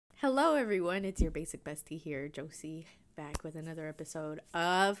Hello, everyone. It's your basic bestie here, Josie, back with another episode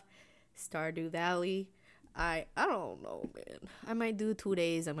of Stardew Valley. I don't know, man. I might do 2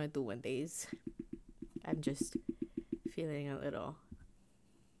 days. I might do 1 days. I'm just feeling a little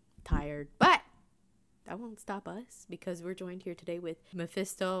tired, but that won't stop us because we're joined here today with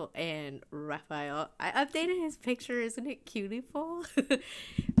Mephisto and Raphael. I updated his picture. Isn't it beautiful?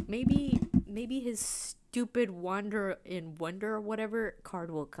 maybe his stupid wander in wonder or whatever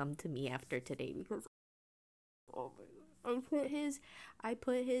card will come to me after today because oh my god, I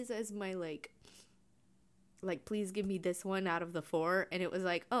put his as my like please give me this one out of the 4, and it was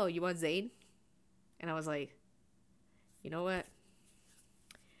like, oh, you want Zane? And I was like, you know what,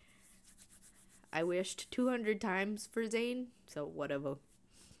 I wished 200 times for Zane, so whatever.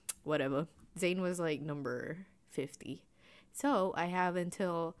 Zane was like number 50, so I have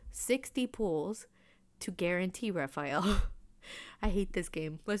until 60 pulls to guarantee Raphael. I hate this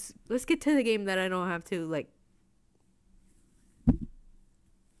game. Let's get to the game that I don't have to like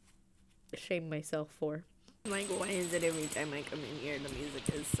shame myself for. Like, why is it every time I come in here the music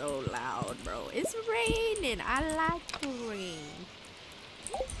is so loud, bro? It's raining. I like the rain.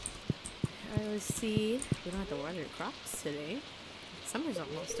 Alright, let's see. We don't have to water crops today. Summer's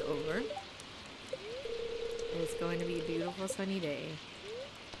almost over. It's going to be a beautiful sunny day.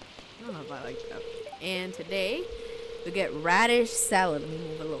 I don't know if I like that. And today, we get radish salad. Let me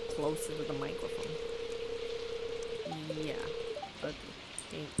move a little closer to the microphone. Yeah. Okay.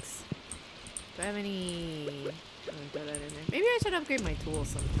 Thanks. Do I have any... Throw that in there. Maybe I should upgrade my tools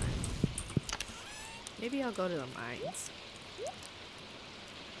sometime. Maybe I'll go to the mines.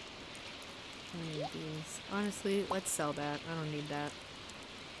 I need these. Honestly, let's sell that. I don't need that.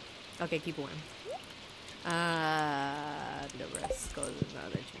 Okay, keep one. The rest goes in the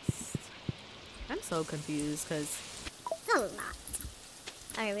other chest. I'm so confused because a lot.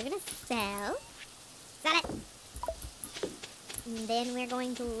 Alright, we're gonna sell it. And then we're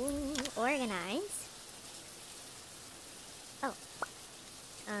going to organize. Oh.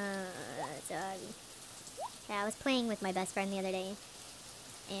 I was playing with my best friend the other day.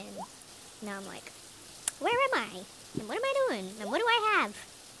 And now I'm like, where am I? And what am I doing? And what do I have?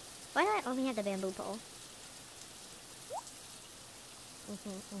 Why do I only have the bamboo pole?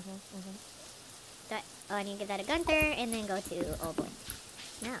 Oh, I need to give that a Gunther and then go to, oh boy.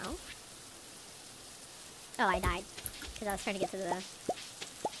 Now. Oh, I died. Because I was trying to get to the...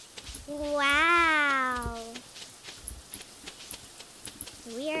 Wow.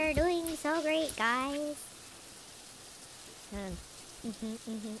 We are doing so great, guys.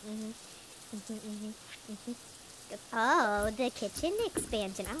 Oh, the kitchen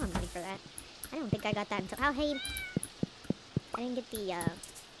expansion. I don't have money for that. I don't think I got that until... Oh, hey. I didn't get the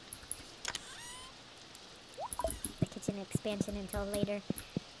kitchen expansion until later.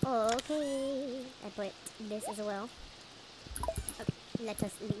 Oh, okay. I put this as well. Okay, let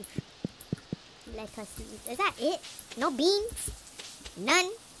us leave. Let us leave. Is that it? No beans?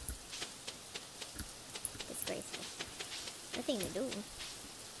 None? Disgraceful. Nothing to do.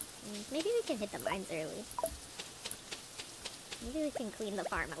 Maybe we can hit the mines early. Maybe we can clean the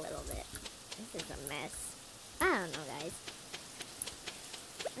farm a little bit. This is a mess. I don't know, guys.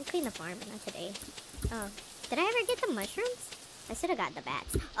 I'll clean the farm, but not today. Oh, did I ever get the mushrooms? I should have got the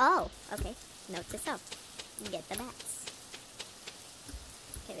bats. Oh, okay. Note to self. Get the bats.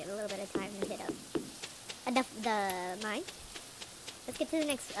 Okay, we have a little bit of time to hit up the mine. Let's get to the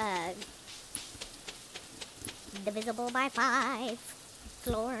next, divisible by 5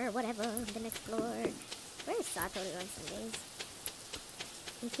 floor, whatever, the next floor. Where is Satoru on Sundays?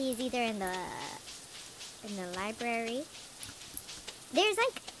 I think he's either in the library. There's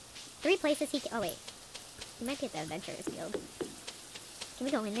like 3 places he can... Oh, wait. He might be at the Adventurers Guild. Can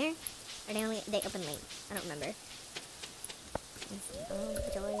we go in there? Or they open late? I don't remember. Oh,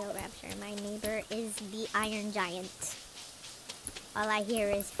 joy, oh, rapture. My neighbor is the Iron Giant. All I hear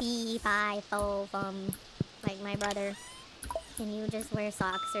is fee, fi, fo, fum. Like my brother. Can you just wear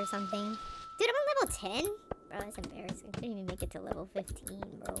socks or something? Dude, I'm on level 10? Bro, that's embarrassing. I couldn't even make it to level 15,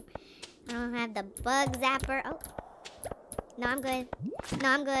 bro. I don't have the bug zapper. Oh. No, I'm good. No,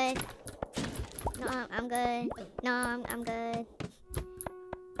 I'm good. No, I'm good. No, I'm good.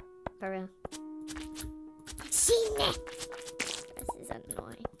 For real. Shit! This is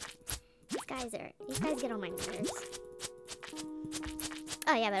annoying. These guys get on my nerves.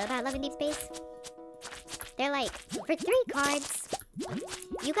 Oh yeah, but about 11 deep space. They're like, for 3 cards,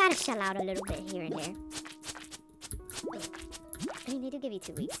 you gotta shell out a little bit here and there. I mean, they do give you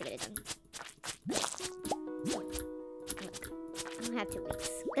 2 weeks to get it done. I don't have 2 weeks.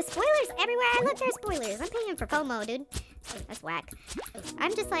 The spoilers everywhere I look, there are spoilers. I'm paying for FOMO, dude. That's whack.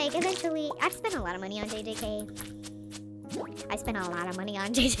 I'm just like, eventually, I've spent a lot of money on JJK. I spent a lot of money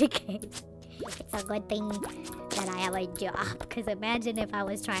on JJK. It's a good thing that I have a job. Because imagine if I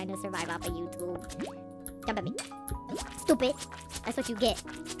was trying to survive off of YouTube. Jump at me. Stupid. That's what you get.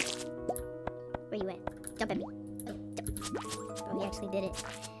 Where you at? Jump at me. Oh, he actually did it.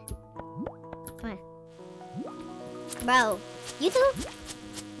 Come on. Bro, you too?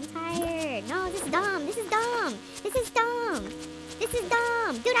 I'm tired. No, this is dumb. This is dumb. This is dumb. This is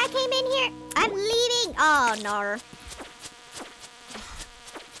dumb. Dude, I came in here. I'm leaving. Oh, no.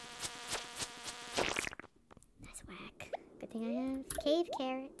 That's whack. Good thing I have cave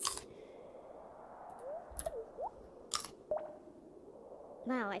carrots.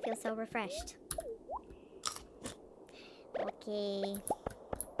 Wow, I feel so refreshed. Okay.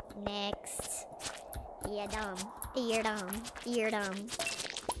 Next. You're dumb. You're dumb. You're dumb.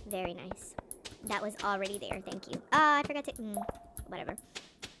 Very nice. That was already there. Thank you. I forgot to... whatever.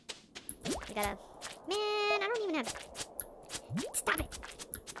 I gotta... Man, I don't even have... Stop it.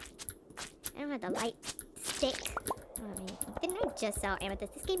 I don't have the light stick. Oh, man. Didn't I just sell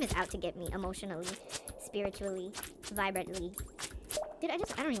amethyst? This game is out to get me emotionally, spiritually, vibrantly. Dude, I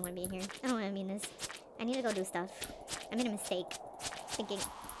don't even want to be in here. I don't want to be in this. I need to go do stuff. I made a mistake.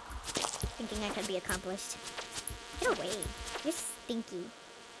 Thinking I could be accomplished. Get away. You're stinky.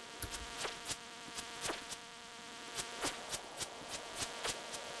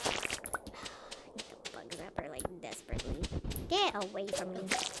 I need the bug zapper, like, desperately. Get away from me.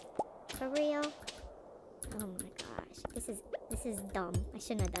 For real? Oh my gosh. This is dumb. I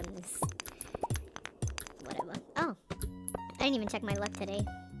shouldn't have done this. Whatever. Oh. I didn't even check my luck today.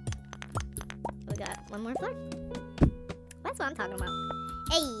 We got one more floor. That's what I'm talking about.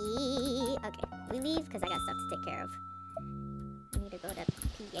 Hey! Okay, we leave because I got stuff to take care of. I need to go to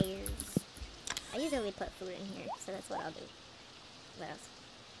Pierre's. I usually put food in here, so that's what I'll do. What else?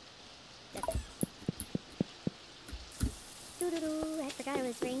 That's it. Doo-doo-doo, I forgot it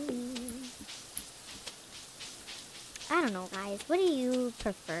was raining. I don't know, guys. What do you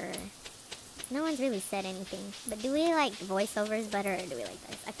prefer? No one's really said anything. But do we like voiceovers better or do we like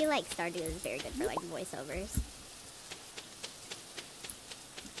this? I feel like Stardew is very good for like voiceovers.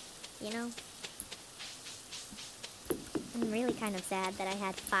 You know? I'm really kind of sad that I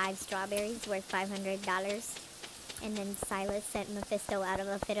had 5 strawberries worth $500. And then Silas sent Mephisto out of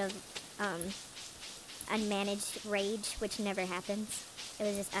a fit of unmanaged rage, which never happens. It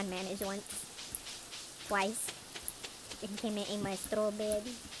was just unmanaged once. Twice. He came and ate my strawberry.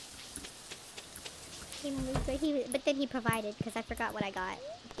 But then he provided, because I forgot what I got.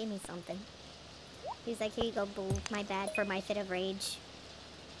 Give me something. He was like, here you go, boo. My bad for my fit of rage.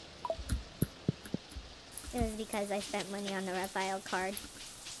 It was because I spent money on the Raphael card.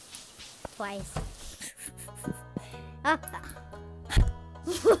 Twice.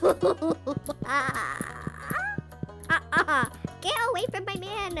 Get away from my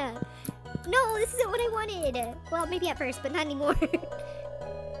man! No, this isn't what I wanted! Well, maybe at first, but not anymore.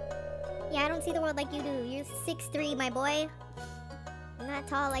 Yeah, I don't see the world like you do. You're 6'3", my boy. I'm not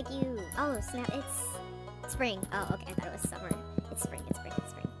tall like you. Oh, snap. It's spring. Oh, okay. I thought it was summer. It's spring. It's spring.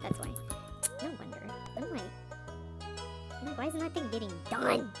 It's spring. That's why. No wonder. I'm like, why isn't that thing getting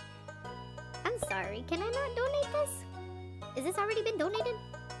done? I'm sorry. Can I not donate this? Is this already been donated?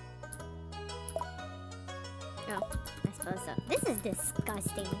 Oh, I suppose so. This is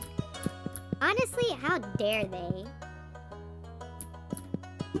disgusting. Honestly, how dare they?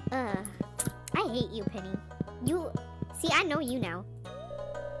 I hate you, Penny. You... See, I know you now.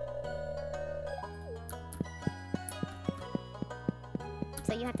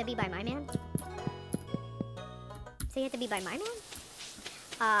 So you have to be by my man? So you have to be by my man?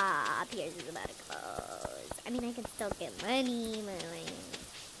 Ah, Piers is about to close. I mean, I can still get money, but like,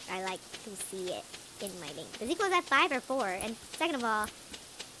 I like to see it in my bank. Does he close at 5 or 4? And second of all,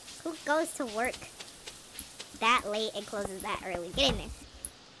 who goes to work that late and closes that early? Get in there.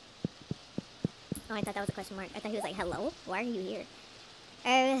 Oh, I thought that was a question mark. I thought he was like, hello? Why are you here?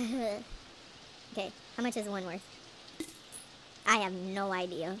 Okay, how much is one worth? I have no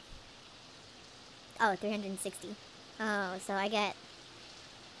idea. Oh, 360. Oh, so I get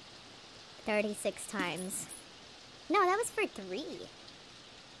 36 times. No, that was for 3.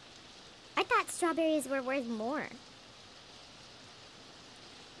 I thought strawberries were worth more.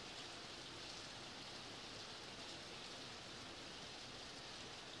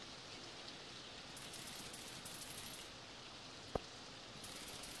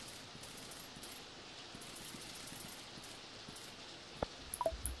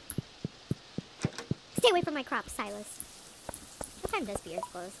 Stay away from my crops, Silas. What time does Beers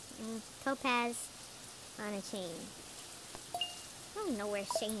close? Topaz on a chain. don't know where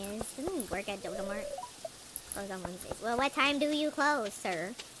Shane is. Doesn't he work at Dodo Mart? Close on Wednesdays. Well, what time do you close,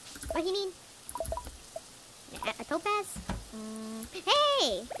 sir? What do you need? A topaz?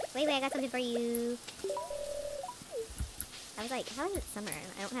 Hey! Wait, I got something for you. I was like, how is it summer?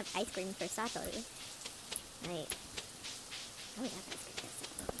 I don't have ice cream for Satoru. Like, I would have ice cream for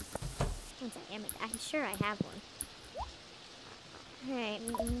Satoru. One second, I'm sure I have one. Alright.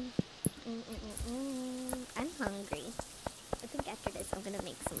 I'm hungry. I think after this I'm gonna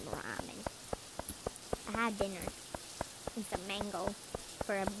make some ramen. I had dinner and some mango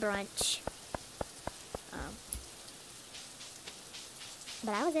for a brunch.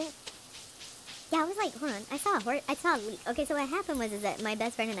 But that was it. Yeah, I was like, hold on, I saw a horse, I saw a leaf. Okay, so what happened was is that my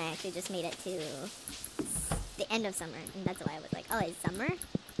best friend and I actually just made it to the end of summer, and that's why I was like, oh, it's summer?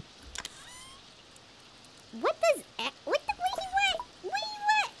 What does, what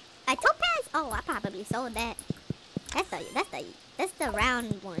a topaz? Oh, I probably sold that. That's the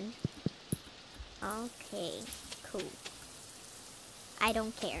round one. Okay, cool. I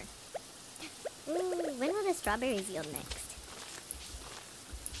don't care. Ooh, when will the strawberries yield next?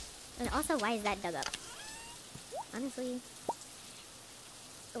 And also, why is that dug up? Honestly,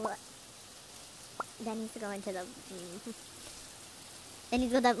 what? That needs to go into the. That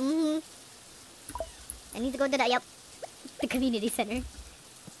needs to go to. That needs to go to the. Yep, the community center.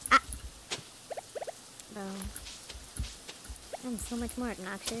 Ah. Bro, I'm so much more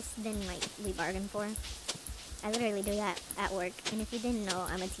obnoxious than like we bargained for. I literally do that at work, and if you didn't know,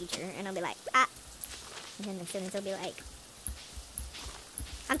 I'm a teacher, and I'll be like, ah, and then the students will be like,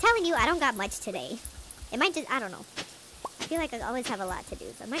 I'm telling you, I don't got much today. It might just, I don't know. I feel like I always have a lot to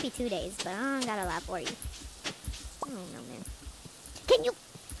do, so it might be 2 days, but I don't got a lot for you. I don't know, man. Thank you.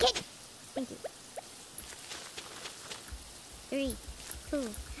 3, 2,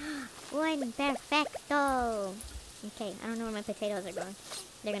 1, perfecto. Okay, I don't know where my potatoes are going.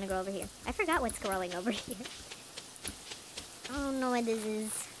 They're gonna go over here. I forgot what's scrolling over here. I don't know what this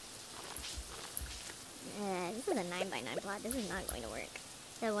is. This is a 9x9 plot. This is not going to work.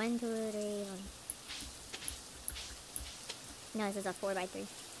 So 1, 2, 3, 1. No, this is a 4x3.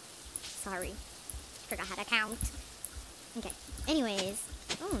 Sorry. Forgot how to count. Okay. Anyways.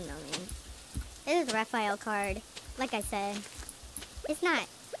 I don't know, man. This is a Raphael card. Like I said. It's not.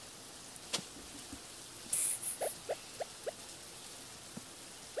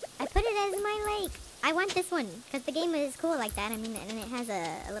 I put it as my, like, I want this one. Because the game is cool like that. I mean, and it has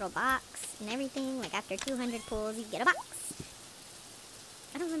a little box and everything. Like, after 200 pulls, you get a box.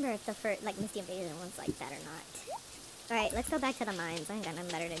 I don't remember if the first, like, Misty Invasion was like that or not. Alright, let's go back to the mines. I ain't got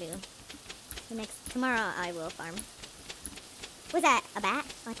nothing better to do. Tomorrow I will farm. Was that a bat?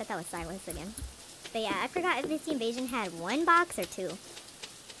 Oh, I thought that was Silas again. But yeah, I forgot if Misty Invasion had 1 box or 2.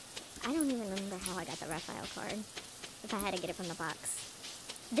 I don't even remember how I got the Raphael card. If I had to get it from the box.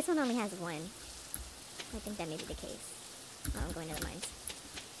 This one only has 1. I think that may be the case. Oh, I'm going to the mines.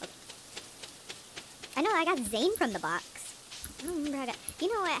 Okay. I know I got Zane from the box. I don't remember how I got... You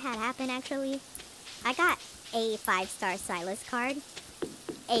know what had happened, actually? I got a 5-star Silas card.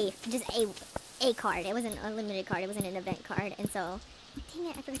 Just a card. It wasn't a limited card. It wasn't an event card. And so... Dang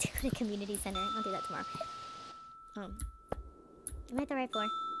it, I forgot to go to community center. I'll do that tomorrow. Am I at the right floor?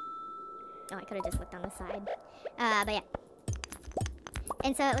 Oh, I could have just looked on the side. But yeah.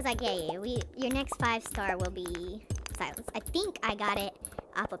 And so it was like, yeah, your next 5-star will be Silence. I think I got it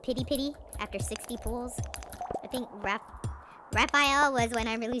off of Pity Pity after 60 pulls. I think Raphael was when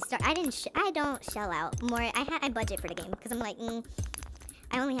I really started. I don't shell out more. I budget for the game because I'm like,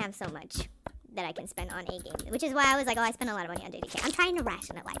 I only have so much that I can spend on a game, which is why I was like, oh, I spend a lot of money on JDK. I'm trying to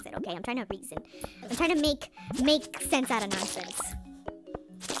rationalize it, okay? I'm trying to reason. I'm trying to make sense out of nonsense.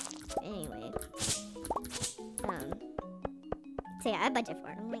 Anyway, so yeah, I budget for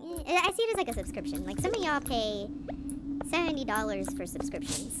it. I'm like, I see it as like a subscription. Like some of y'all pay $70 for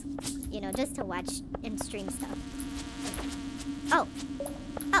subscriptions, you know, just to watch and stream stuff. Oh,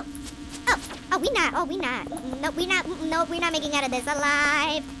 we not. Nope, we're not making out of this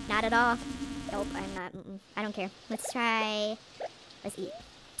alive. Not at all. Nope, I'm not. I don't care. Let's eat.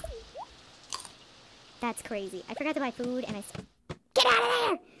 That's crazy. I forgot to buy food and get out of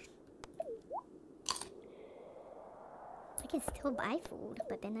there! I can still buy food,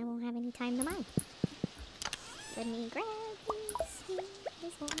 but then I won't have any time to buy. Let me grab this.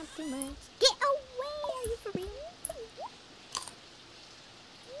 This won't have too much. Get away! Are you for real?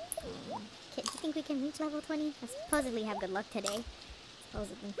 Do you think we can reach level 20? I supposedly have good luck today.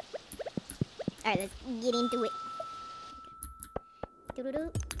 Supposedly. Alright, let's get into it.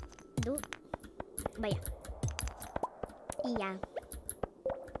 But yeah. Yeah.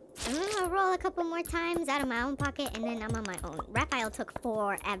 I'm gonna roll a couple more times out of my own pocket, and then I'm on my own. Raphael took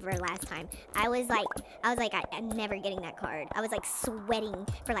forever last time. I was like, I'm never getting that card. I was like sweating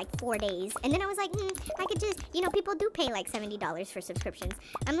for like 4 days, and then I was like, I could just, you know, people do pay like $70 for subscriptions.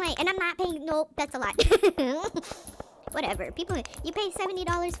 I'm like, and I'm not paying. Nope, that's a lot. Whatever. People, you pay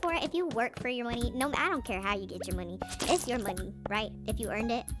 $70 for it if you work for your money. No, I don't care how you get your money. It's your money, right? If you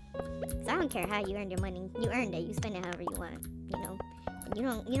earned it. So I don't care how you earned your money. You earned it. You spend it however you want. You know. You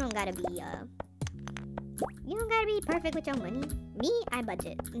don't gotta be perfect with your money. Me, I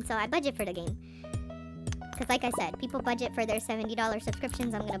budget, and so I budget for the game. Cause like I said, people budget for their $70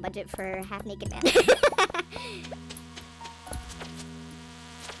 subscriptions. I'm gonna budget for Half Naked Man.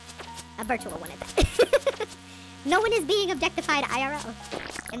 A virtual one at that. No one is being objectified IRL,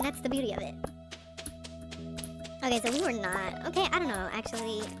 and that's the beauty of it. Okay, so we were not. Okay, I don't know.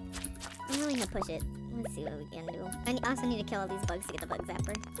 Actually, I'm willing to push it. Let's see what we can do. I also need to kill all these bugs to get the bug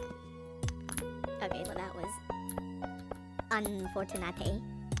zapper. Okay, well that was unfortunate.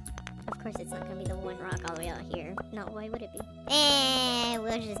 Of course it's not gonna be the one rock all the way out here. No, why would it be?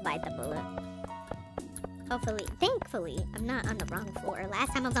 We'll just bite the bullet. Hopefully, thankfully, I'm not on the wrong floor.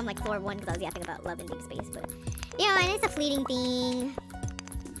 Last time I was on like floor 1 because I was yapping about love and deep space, but you know, and it's a fleeting thing.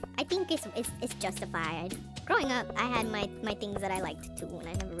 I think it's justified. Growing up, I had my things that I liked too, and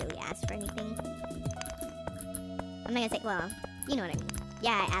I never really asked for anything. I'm not gonna say, well, you know what I mean.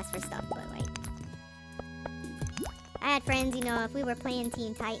 Yeah, I asked for stuff, but like, I had friends, you know, if we were playing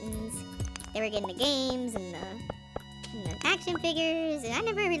Teen Titans, they were getting the games and the action figures, and I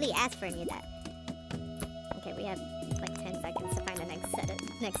never really asked for any of that. Okay, we have like 10 seconds to find the next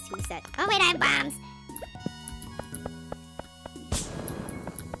two sets. Oh wait, I have bombs!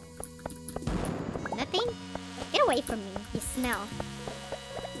 Nothing? Get away from me, you smell.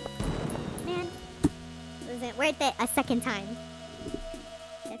 Man. Wasn't worth it a second time.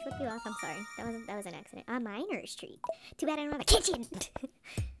 Did I flip you off? I'm sorry. That was an accident. A miner's treat. Too bad I don't have a kitchen.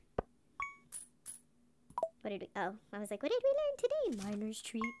 What did we? Oh, I was like, what did we learn today? Miner's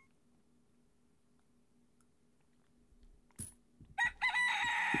treat.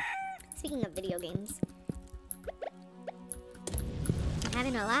 Speaking of video games, I'm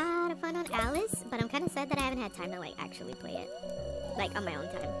having a lot of fun on Alice, but I'm kind of sad that I haven't had time to like actually play it, like on my own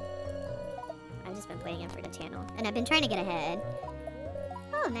time. I've just been playing it for the channel, and I've been trying to get ahead.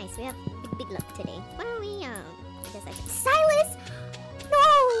 Oh, nice. We have big luck today. Why don't we, I guess I can... Silas!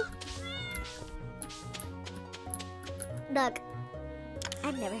 No! Look,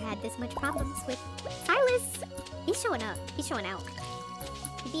 I've never had this much problems with Silas. He's showing up. He's showing out.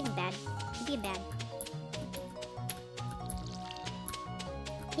 He's being bad. He's being bad.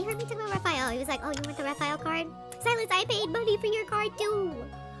 He heard me talk about Raphael. He was like, oh, you want the Raphael card? Silas, I paid money for your card too.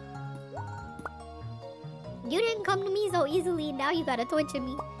 You didn't come to me so easily. Now you gotta torture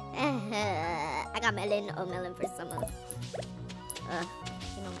me. I got melon. Oh, melon for summer.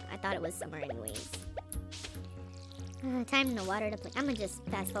 You know, I thought it was summer anyways. Time in the water to play. I'm gonna just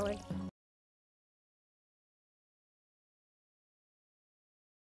fast forward.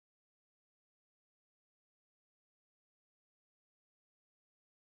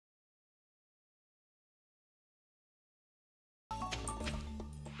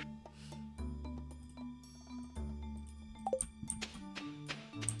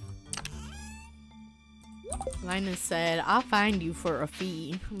 Linus said, I'll find you for a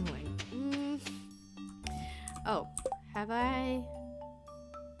fee. I'm like, Oh, have I?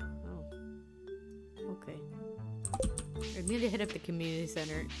 Oh, okay. I need to hit up the community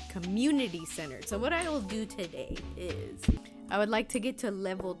center. So what I will do today is I would like to get to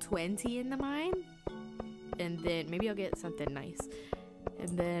level 20 in the mine, and then maybe I'll get something nice,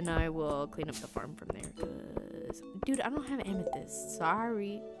 and then I will clean up the farm from there. Cause, dude, I don't have amethyst.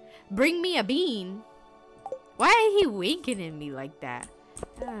 Sorry. Bring me a bean. Why is he winking at me like that?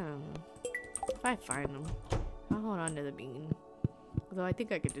 If I find him, I'll hold on to the bean. Although I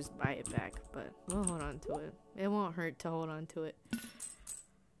think I could just buy it back, but we'll hold on to it. It won't hurt to hold on to it.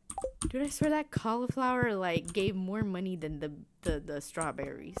 Dude, I swear that cauliflower like gave more money than the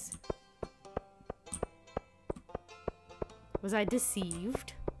strawberries. Was I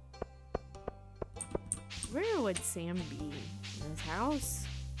deceived? Where would Sam be? In his house?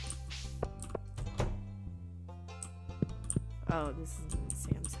 Oh, this is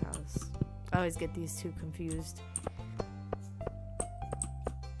Sam's house. I always get these two confused.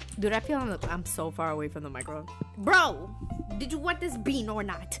 Dude, I feel I'm so far away from the microphone. Bro, did you want this bean or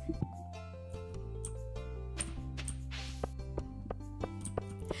not?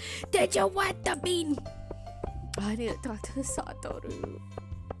 Did you want the bean? Oh, I need to talk to Satoru.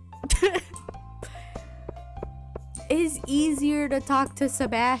 is easier to talk to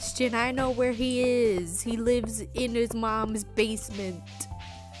Sebastian. I know where he is. He lives in his mom's basement.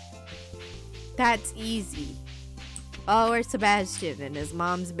 That's easy. Oh, where's Sebastian? In his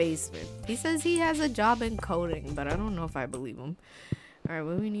mom's basement. He says he has a job in coding, but I don't know if I believe him. Alright,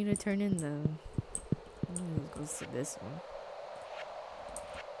 what do we need to turn in the... Goes to this one.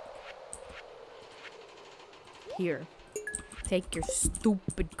 Here. Take your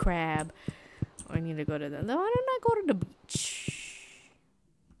stupid crab. Oh, I need to go to the... Why didn't I go to the beach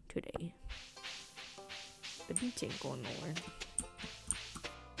today? The beach ain't going nowhere.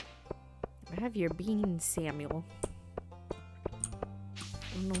 I have your beans, Samuel. I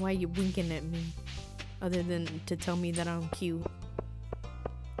don't know why you're winking at me. Other than to tell me that I'm cute.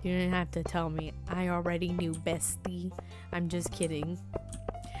 You didn't have to tell me. I already knew, bestie. I'm just kidding.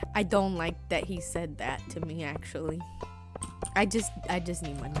 I don't like that he said that to me, actually. I just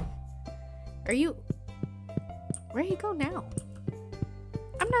need money. Are you... Where'd he go now?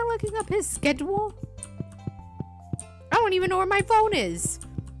 I'm not looking up his schedule. I don't even know where my phone is.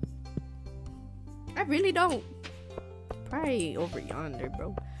 I really don't. Probably over yonder,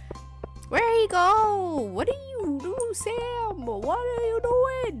 bro. Where'd he go? What do you do, Sam? What are you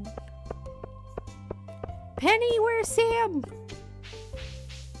doing? Penny, where's Sam?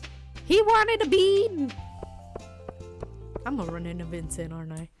 He wanted a bean. I'm gonna run into Vincent,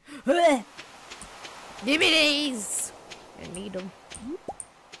 aren't I? Give me these. I need them.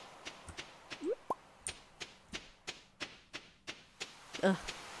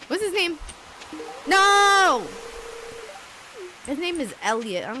 What's his name? No! His name is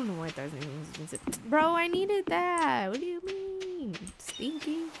Elliot. I don't know why I thought his name was Vincent. Bro, I needed that. What do you mean?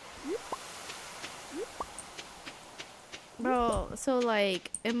 Stinky? Bro, so like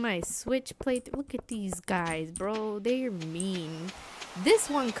in my Switch playthrough, look at these guys, bro. They're mean. This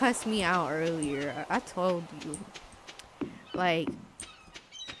one cussed me out earlier. I told you. Like,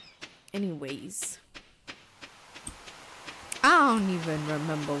 anyways. I don't even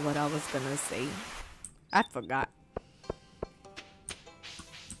remember what I was gonna say. I forgot.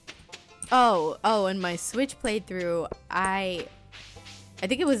 Oh, in my Switch playthrough, I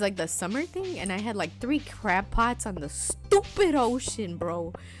think it was like the summer thing, and I had like 3 crab pots on the stupid ocean,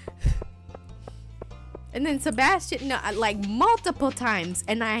 bro. And then Sebastian, no, like multiple times,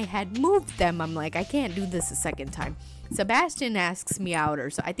 and I had moved them. I'm like, I can't do this a second time. Sebastian asks me out, or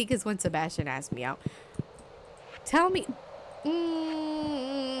so I think it's when Sebastian asked me out. Tell me.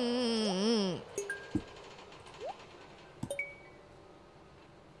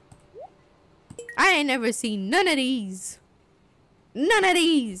 I ain't never seen none of these. None of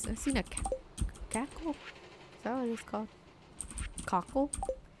these. I've seen a cackle. Is that what it's called? Cockle?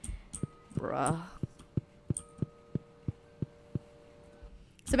 Bruh.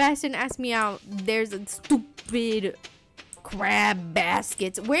 Sebastian asked me out. There's a stupid crab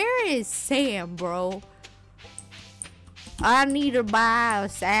baskets. Where is Sam, bro? I need to buy a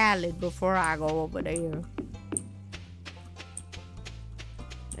salad before I go over there.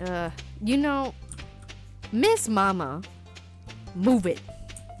 You know, Miss Mama, move it.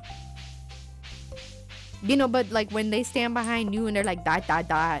 You know, but like when they stand behind you and they're like dot dot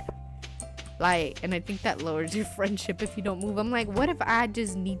dot, like, and I think that lowers your friendship if you don't move. I'm like, what if I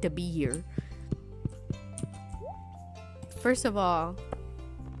just need to be here? First of all,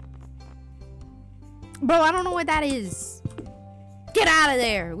 bro, I don't know what that is. Get out of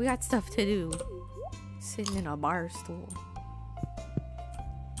there. We got stuff to do. Sitting in a bar stool.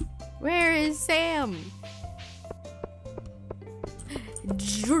 Where is Sam?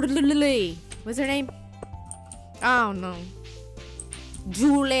 Julie. What's her name? I don't know.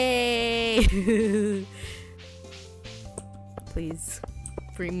 Julie. Please,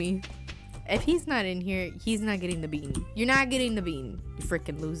 free me. If he's not in here, he's not getting the bean. You're not getting the bean, you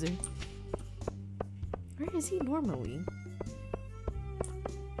freaking loser. Where is he normally?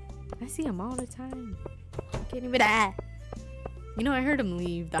 I see him all the time. I can't even. You know, I heard him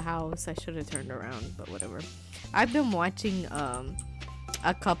leave the house. I should have turned around, but whatever. I've been watching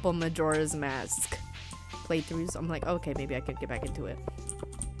a couple Majora's Mask playthroughs. I'm like, okay, maybe I could get back into it.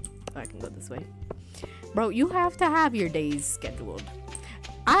 Oh, I can go this way. Bro, you have to have your days scheduled.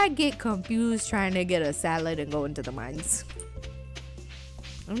 I get confused trying to get a salad and go into the mines.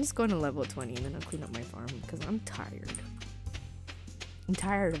 I'm just going to level 20 and then I'll clean up my farm because I'm tired. I'm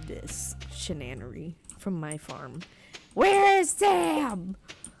tired of this shenanery from my farm. Where is Sam?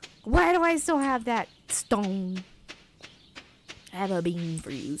 Why do I still have that stone? I have a bean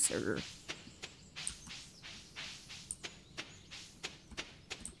for you, sir.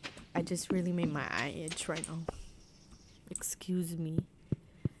 I just really made my eye itch right now. Excuse me.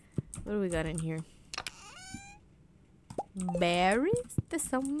 What do we got in here? Berries? Does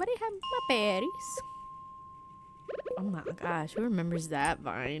somebody have my berries? Oh my gosh, who remembers that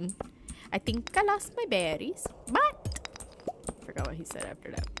vine? I think I lost my berries, but I forgot what he said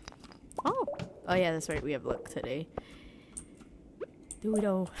after that. Oh yeah, that's right. We have luck today.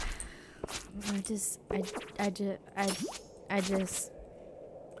 Dudo.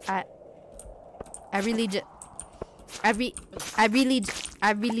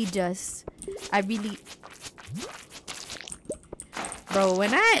 Bro,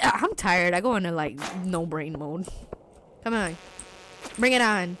 when I'm tired, I go into like no brain mode. Come on. Bring it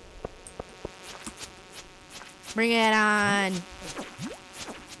on. Bring it on.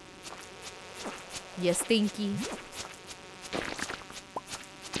 You stinky.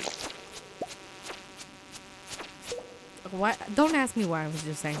 What? Don't ask me why I was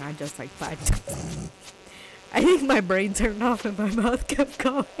just saying I just like 5 times. I think my brain turned off and my mouth kept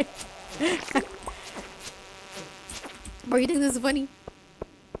going. Bro, you think this is funny?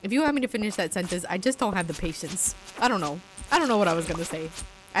 If you want me to finish that sentence, I just don't have the patience. I don't know. I don't know what I was gonna say.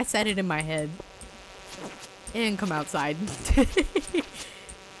 I said it in my head. It didn't come outside.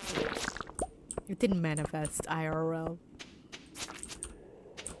 It didn't manifest IRL.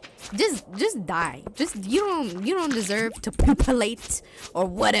 Just die. You don't deserve to populate or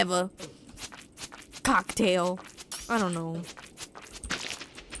whatever. Cocktail. I don't know.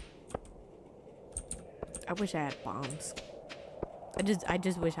 I wish I had bombs. I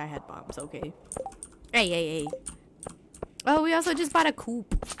just wish I had bombs, okay? Hey. Oh, we also just bought a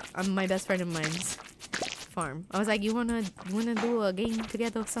coop on my best friend of mine's farm. I was like, you wanna do a game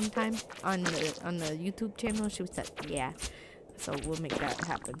together sometime on the YouTube channel? She said, yeah. So we'll make that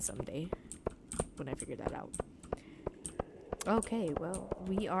happen someday when I figure that out. Okay, well,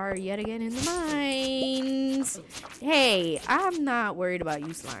 we are yet again in the mines. Hey, I'm not worried about you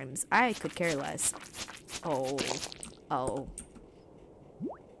slimes. I could care less. Oh.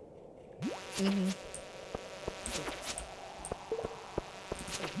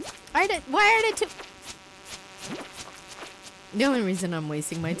 Why are they two? The only reason I'm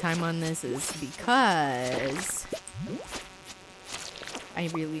wasting my time on this is because I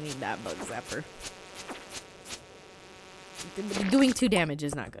really need that bug zapper. Doing 2 damage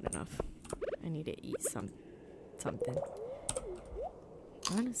is not good enough. I need to eat something.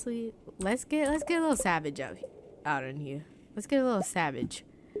 Honestly, let's get a little savage out in here. Let's get a little savage.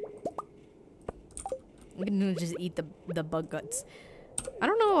 I'm gonna just eat the bug guts. I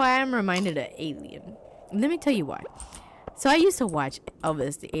don't know why I'm reminded of Alien. Let me tell you why. So I used to watch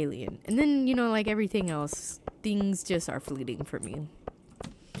Elvis the Alien, and then, you know, like everything else, things just are fleeting for me.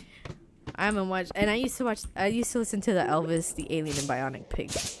 I haven't watched, and I used to listen to the Elvis the Alien and Bionic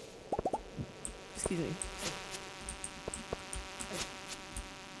Pig. Excuse me.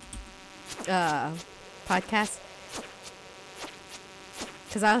 Podcast.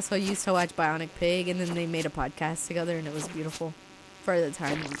 Because I also used to watch Bionic Pig, and then they made a podcast together, and it was beautiful for the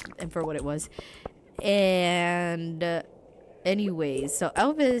time and for what it was. And anyways, so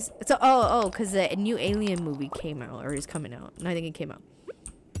Elvis, because the new Alien movie came out, or is coming out, and I think it came out.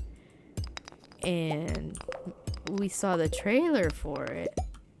 And we saw the trailer for it,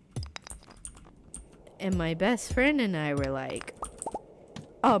 and my best friend and I were like,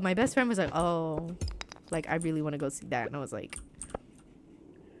 my best friend was like, like, I really want to go see that. And I was like,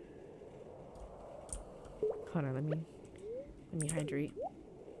 hold on, let me hydrate.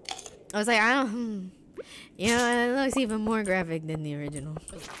 I was like, it looks even more graphic than the original.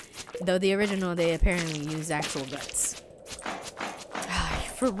 Though the original, they apparently used actual guts.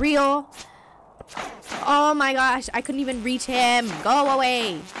 For real? Oh my gosh, I couldn't even reach him. Go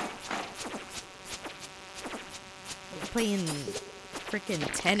away. I'm playing freaking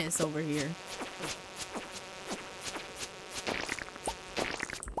tennis over here.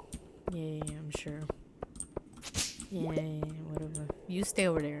 Yeah, I'm sure. Yeah, whatever. You stay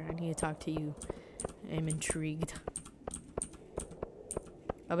over there. I need to talk to you. I'm intrigued.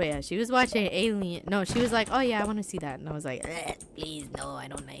 Oh, but yeah, she was watching Alien. No, she was like, oh yeah, I want to see that. And I was like, please, no, I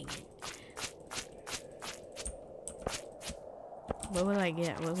don't like it. What will I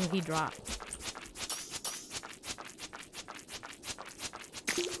get? What will he drop?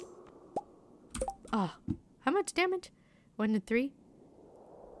 Oh, how much damage? 1 to 3?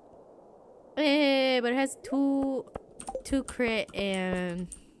 But it has two crit and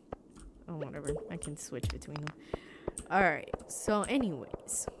whatever. I can switch between them. Alright, so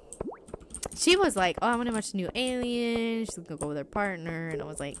anyways, she was like, oh, I want to watch the new Alien. She's gonna go with her partner, and I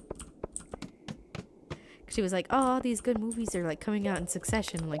was like, she was like, oh, all these good movies are like coming out in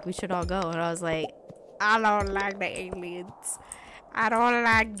succession, like we should all go. And I was like, I don't like the aliens. I don't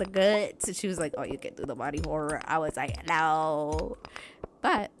like the guts. And she was like, oh, you can do the body horror. I was like, no.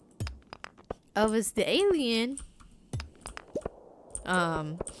 But Elvis the alien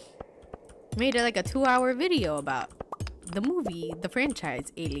made it like a 2-hour video about the movie, the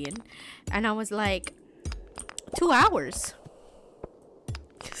franchise Alien. And I was like, 2 hours?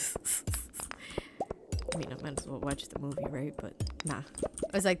 I mean, I might as well watch the movie, right? But nah.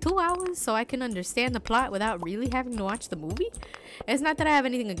 It was like 2 hours so I can understand the plot without really having to watch the movie. It's not that I have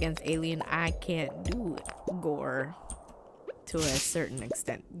anything against Alien. I can't do gore to a certain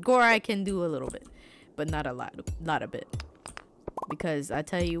extent. Gore I can do a little bit, but not a lot of it. Because I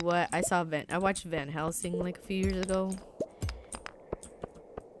tell you what, I watched Van Helsing like a few years ago.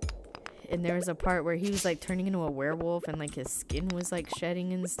 And there was a part where he was like turning into a werewolf and like his skin was like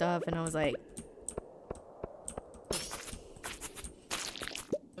shedding and stuff. And I was like,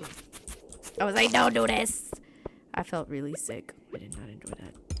 don't do this. I felt really sick. I did not enjoy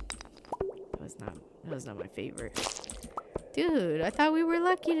that. That was not my favorite. Dude, I thought we were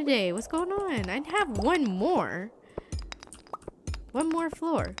lucky today. What's going on? I'd have one more. One more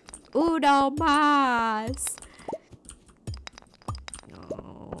floor. Uno más.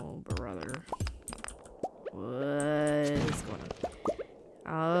 Oh, brother. What is going on?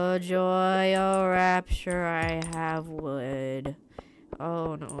 Oh, joy, oh, rapture, I have wood.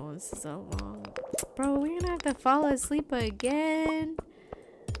 Oh, no, this is so long. Bro, we're gonna have to fall asleep again.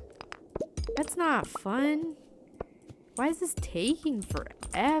 That's not fun. Why is this taking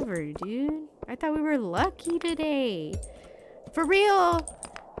forever, dude? I thought we were lucky today. For real.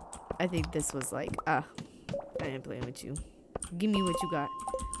 I think this was like, I ain't playing with you. Give me what you got.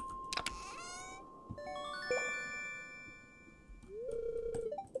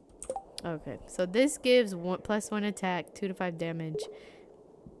 Okay, so this gives +1 attack, 2 to 5 damage.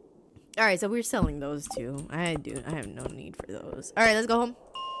 Alright, so we're selling those two. I have no need for those. Alright, let's go home.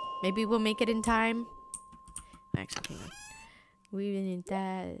 Maybe we'll make it in time. Actually, hang on. We need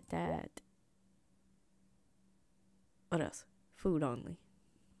that. What else? Food only.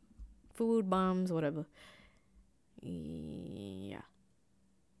 Food, bombs, whatever. Yeah.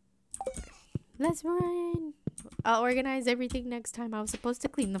 Let's run. I'll organize everything next time. I was supposed to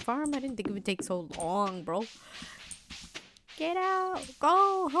clean the farm. I didn't think it would take so long, bro. Get out.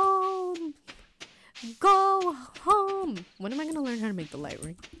 Go home. Go home. When am I going to learn how to make the light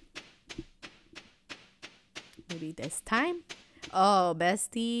ring? Maybe this time? Oh,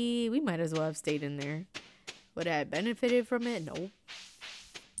 bestie. We might as well have stayed in there. Would I have benefited from it? No.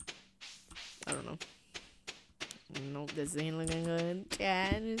 I don't know. Nope, this ain't looking good.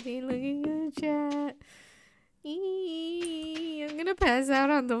 Chat, this ain't looking good, chat. I'm gonna pass out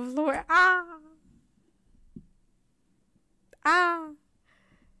on the floor. Ah!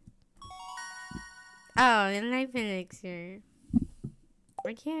 Oh, the life elixir.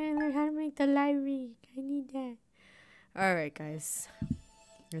 I can't learn how to make the light ring. I need that. Alright, guys.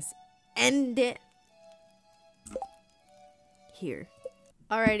 Let's end it here.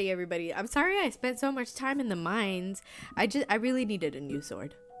 Alrighty, everybody. I'm sorry I spent so much time in the mines. I really needed a new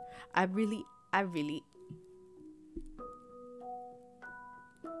sword. I really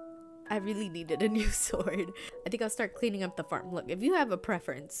needed a new sword. I think I'll start cleaning up the farm. Look, if you have a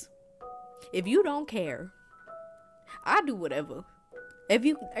preference, if you don't care, I'll do whatever. If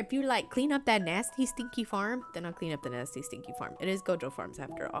you like clean up that nasty stinky farm, then I'll clean up the nasty stinky farm. It is Gojo Farms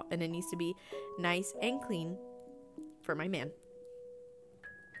after all, and it needs to be nice and clean for my man.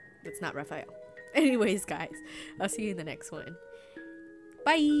 That's not Raphael. Anyways, guys, I'll see you in the next one.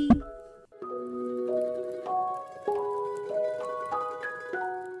 Bye.